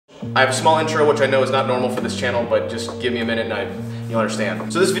I have a small intro, which I know is not normal for this channel, but just give me a minute and you'll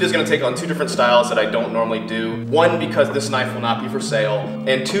understand. So this video is gonna take on two different styles that I don't normally do. One, because this knife will not be for sale,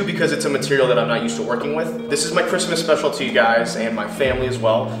 and two, because it's a material that I'm not used to working with. This is my Christmas special to you guys and my family as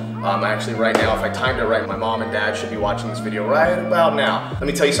well. Actually right now, if I timed it right, my mom and dad should be watching this video right about now. Let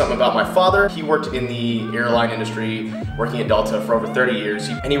me tell you something about my father. He worked in the airline industry, working at Delta for over 30 years.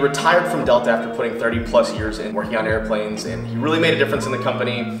 And he retired from Delta after putting 30 plus years in working on airplanes, and he really made a difference in the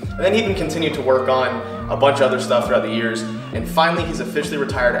company. And then he even continued to work on a bunch of other stuff throughout the years. And finally, he's officially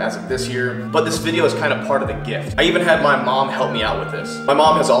retired as of this year. But this video is kind of part of the gift. I even had my mom help me out with this. My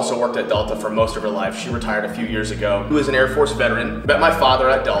mom has also worked at Delta for most of her life. She retired a few years ago. She was an Air Force veteran. Met my father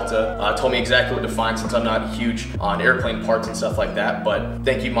at Delta. Told me exactly what to find since I'm not huge on airplane parts and stuff like that. But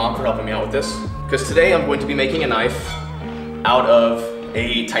thank you, Mom, for helping me out with this. Because today I'm going to be making a knife out of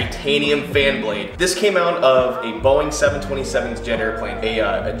a titanium fan blade. This came out of a Boeing 727's jet airplane,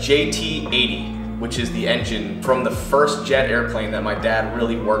 a JT-80, which is the engine from the first jet airplane that my dad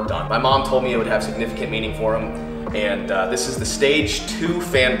really worked on. My mom told me it would have significant meaning for him, and this is the Stage 2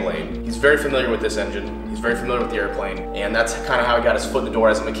 fan blade. He's very familiar with this engine. He's very familiar with the airplane, and that's kind of how he got his foot in the door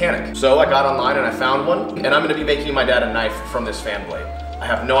as a mechanic. So I got online and I found one, and I'm gonna be making my dad a knife from this fan blade. I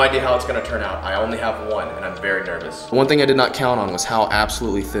have no idea how it's gonna turn out. I only have one, and I'm very nervous. One thing I did not count on was how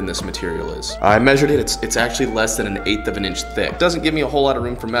absolutely thin this material is. I measured it, it's actually less than 1/8 of an inch thick. It doesn't give me a whole lot of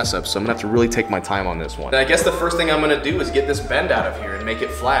room for mess ups, so I'm gonna have to really take my time on this one. And I guess the first thing I'm gonna do is get this bend out of here and make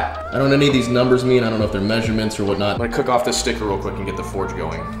it flat. I don't know what any of these numbers mean. I don't know if they're measurements or whatnot. I'm gonna cook off this sticker real quick and get the forge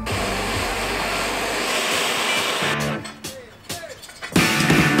going.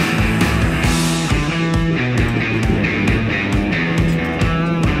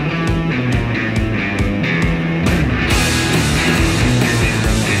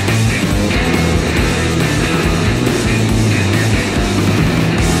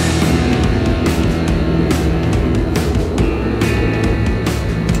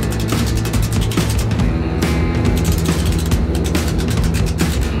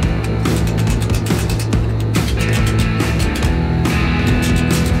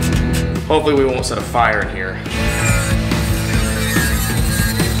 Hopefully we won't set a fire in here.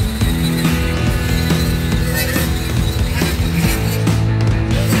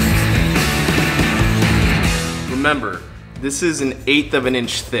 Remember, this is 1/8 of an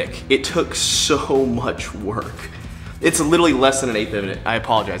inch thick. It took so much work. It's literally less than 1/8 of an inch. I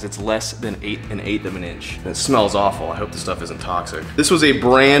apologize, it's less than 1/8 of an inch. It smells awful. I hope this stuff isn't toxic. This was a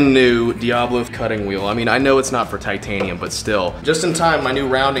brand new Diablo cutting wheel. I mean, I know it's not for titanium, but still. Just in time, my new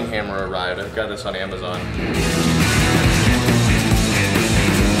rounding hammer arrived. I got this on Amazon.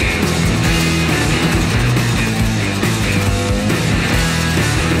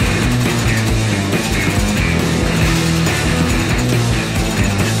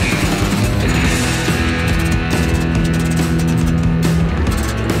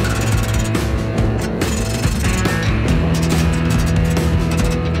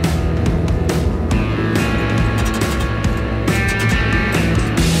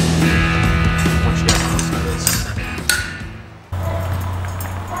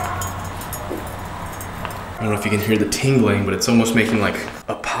 I don't know if you can hear the tingling, but it's almost making like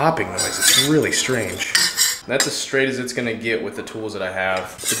a popping noise. It's really strange. That's as straight as it's gonna get with the tools that I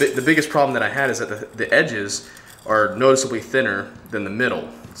have. The biggest problem that I had is that the edges are noticeably thinner than the middle.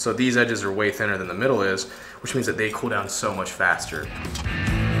 So these edges are way thinner than the middle is, which means that they cool down so much faster.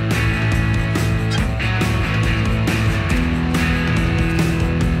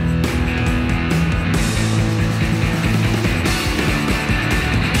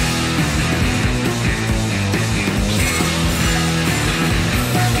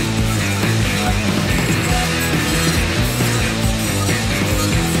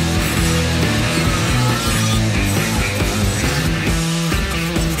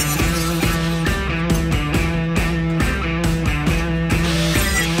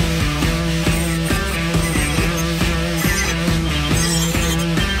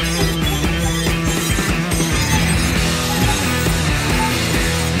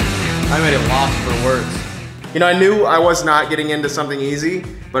 I made it lost for words. You know, I knew I was not getting into something easy,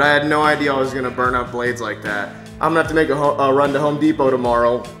 but I had no idea I was gonna burn up blades like that. I'm gonna have to make a run to Home Depot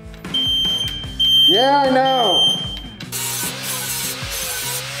tomorrow. Yeah, I know.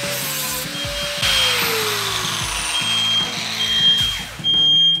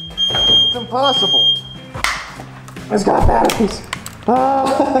 It's impossible. It's got batteries.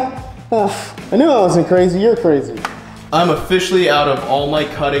 I knew I wasn't crazy, you're crazy. I'm officially out of all my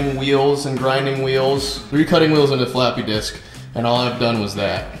cutting wheels and grinding wheels. 3 cutting wheels and a flappy disc. and all I've done was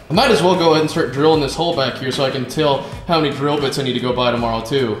that. I might as well go ahead and start drilling this hole back here so I can tell how many drill bits I need to go buy tomorrow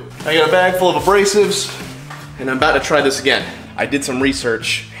too. I got a bag full of abrasives, and I'm about to try this again. I did some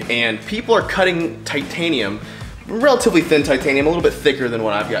research, and people are cutting titanium, relatively thin titanium, a little bit thicker than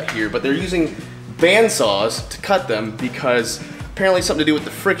what I've got here, but they're using bandsaws to cut them because apparently something to do with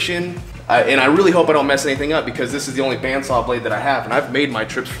the friction. And I really hope I don't mess anything up because this is the only bandsaw blade that I have, and I've made my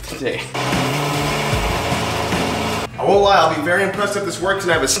trips for today. I won't lie, I'll be very impressed if this works,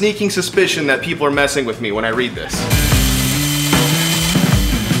 and I have a sneaking suspicion that people are messing with me when I read this.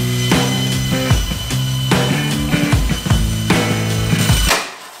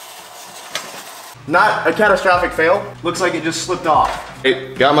 Not a catastrophic fail. Looks like it just slipped off.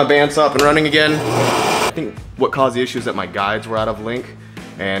 Okay, got my bandsaw up and running again. I think what caused the issue is that my guides were out of link,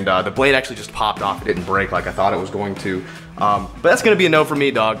 and the blade actually just popped off. It didn't break like I thought it was going to. But that's gonna be a no for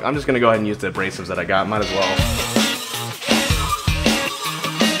me, dog. I'm just gonna go ahead and use the abrasives that I got. Might as well.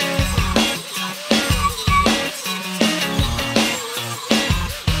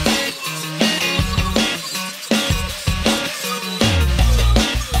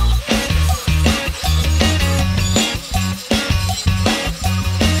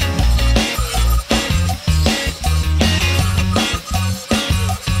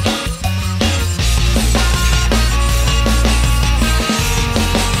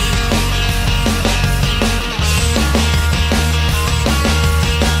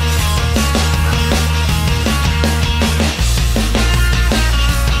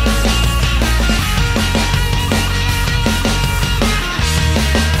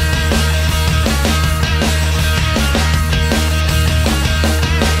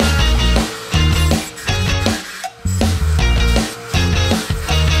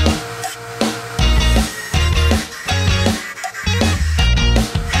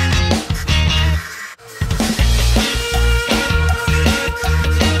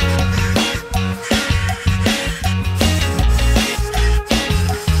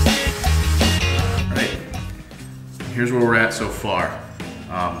 Here's where we're at so far.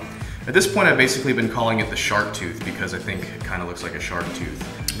 At this point, I've basically been calling it the shark tooth because I think it kind of looks like a shark tooth.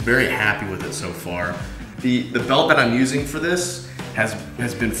 I'm very happy with it so far. The belt that I'm using for this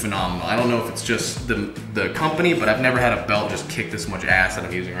has been phenomenal. I don't know if it's just the company, but I've never had a belt just kick this much ass that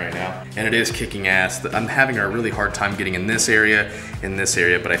I'm using right now. And it is kicking ass. I'm having a really hard time getting in this area,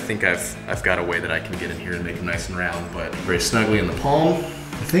 but I think I've got a way that I can get in here and make them nice and round, but very snugly in the palm.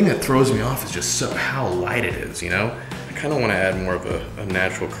 The thing that throws me off is just how light it is, you know? I kind of want to add more of a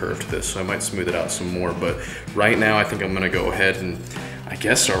natural curve to this, so I might smooth it out some more, but right now I think I'm going to go ahead and I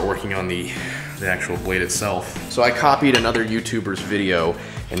guess start working on the actual blade itself. So I copied another YouTuber's video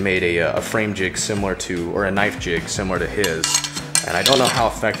and made a frame jig similar to, or a knife jig similar to his, and I don't know how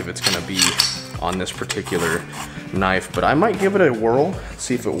effective it's going to be on this particular knife, but I might give it a whirl,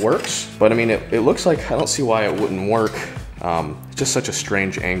 see if it works. But I mean, it looks like I don't see why it wouldn't work. It's just such a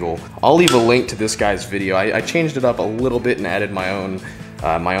strange angle. I'll leave a link to this guy's video. I changed it up a little bit and added my own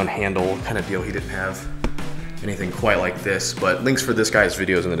handle kind of deal. He didn't have anything quite like this, but links for this guy's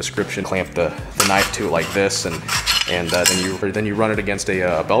videos in the description. Clamp the knife to it like this, and then you run it against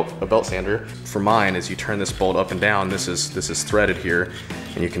a belt sander. For mine, as you turn this bolt up and down, this is threaded here,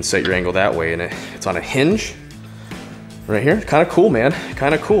 and you can set your angle that way, and it's on a hinge right here. Kind of cool, man.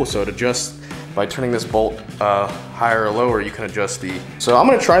 Kind of cool. So to adjust by turning this bolt higher or lower, you can adjust the. So I'm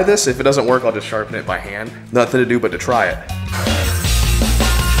gonna try this. If it doesn't work, I'll just sharpen it by hand. Nothing to do but to try it.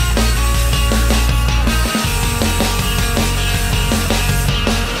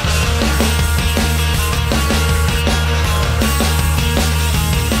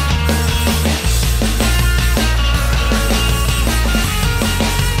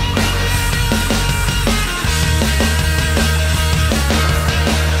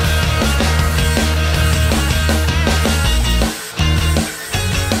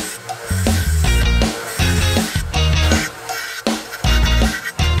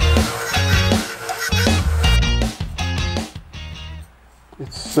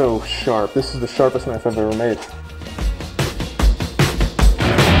 So sharp. This is the sharpest knife I've ever made.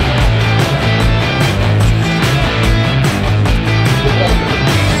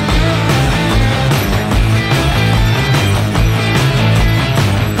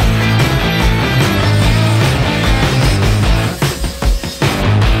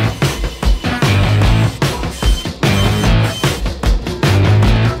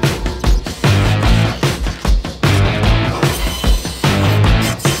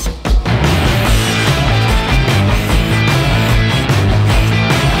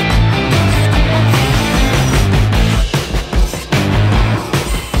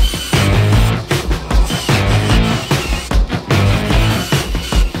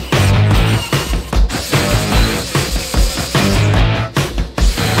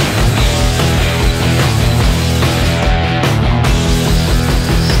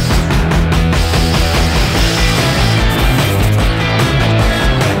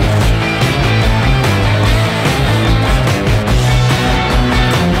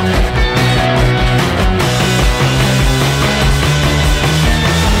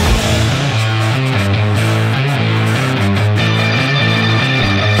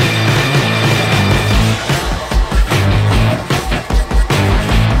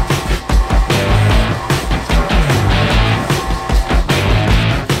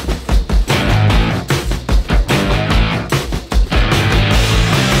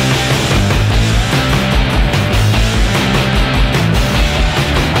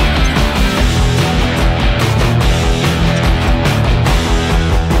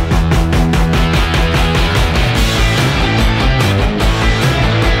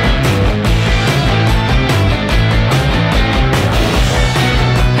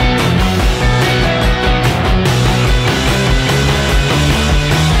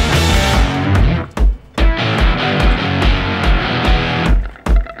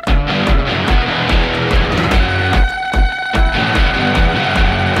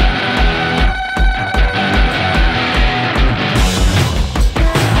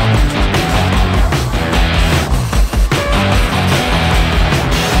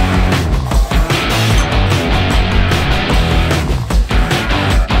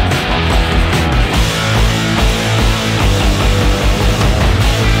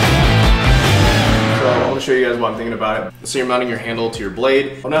 while I'm thinking about it. So you're mounting your handle to your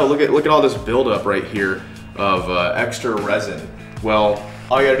blade. Oh no, look at all this buildup right here of extra resin. Well,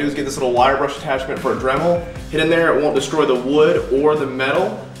 all you gotta do is get this little wire brush attachment for a Dremel. Hit in there, it won't destroy the wood or the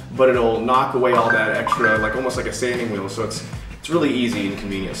metal, but it'll knock away all that extra, like almost like a sanding wheel. So it's really easy and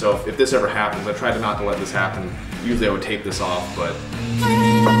convenient. So if this ever happens, I tried not to let this happen. Usually I would tape this off, but.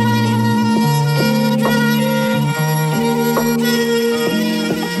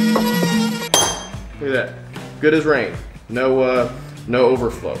 Look at that, good as rain. No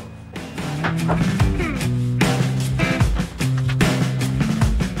overflow.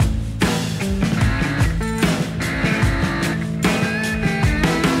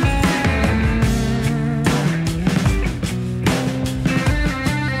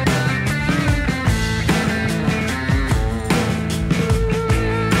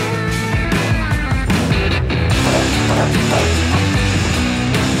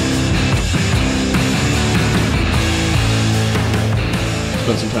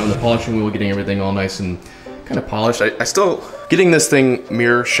 Spent some time on the polishing wheel, getting everything all nice and kind of polished. I still, getting this thing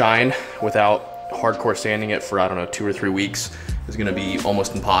mirror shine without hardcore sanding it for, I don't know, 2 or 3 weeks is gonna be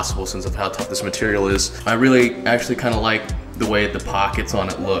almost impossible since of how tough this material is. I really actually kind of like the way the pockets on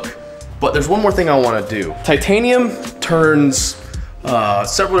it look. But there's one more thing I wanna do. Titanium turns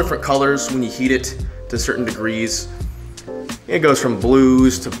several different colors when you heat it to certain degrees. It goes from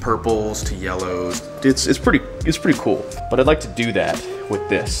blues to purples to yellows. It's pretty cool. But I'd like to do that with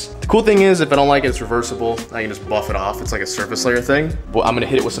this. The cool thing is, if I don't like it, it's reversible. I can just buff it off. It's like a surface layer thing. Well, I'm gonna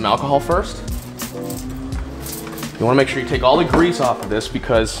hit it with some alcohol first. You wanna make sure you take all the grease off of this,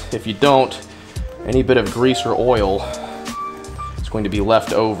 because if you don't, any bit of grease or oil is going to be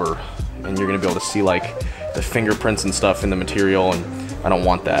left over, and you're gonna be able to see like the fingerprints and stuff in the material, and I don't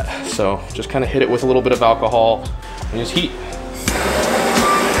want that. So just kind of hit it with a little bit of alcohol and just heat.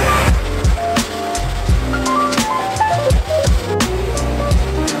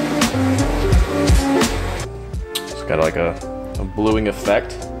 It's got like a bluing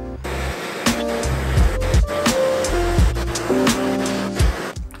effect.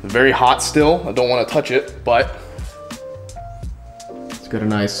 Very hot still. I don't want to touch it, but it's got a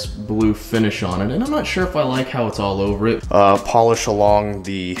nice blue finish on it, and I'm not sure if I like how it's all over it. Polish along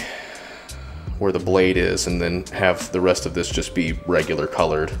where the blade is, and then have the rest of this just be regular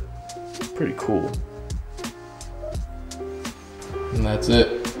colored. Pretty cool. And that's it.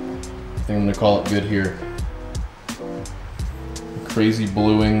 I think I'm gonna call it good here. Crazy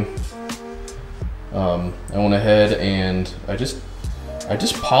bluing. I went ahead and I just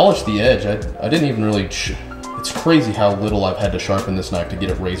polished the edge. I didn't even really, it's crazy how little I've had to sharpen this knife to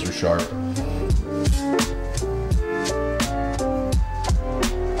get it razor sharp.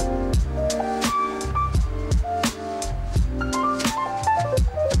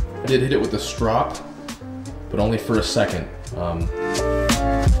 I did hit it with a strop, but only for a second.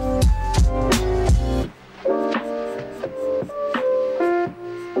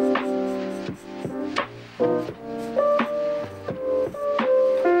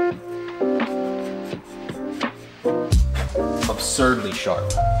 Absurdly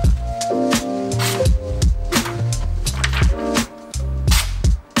sharp.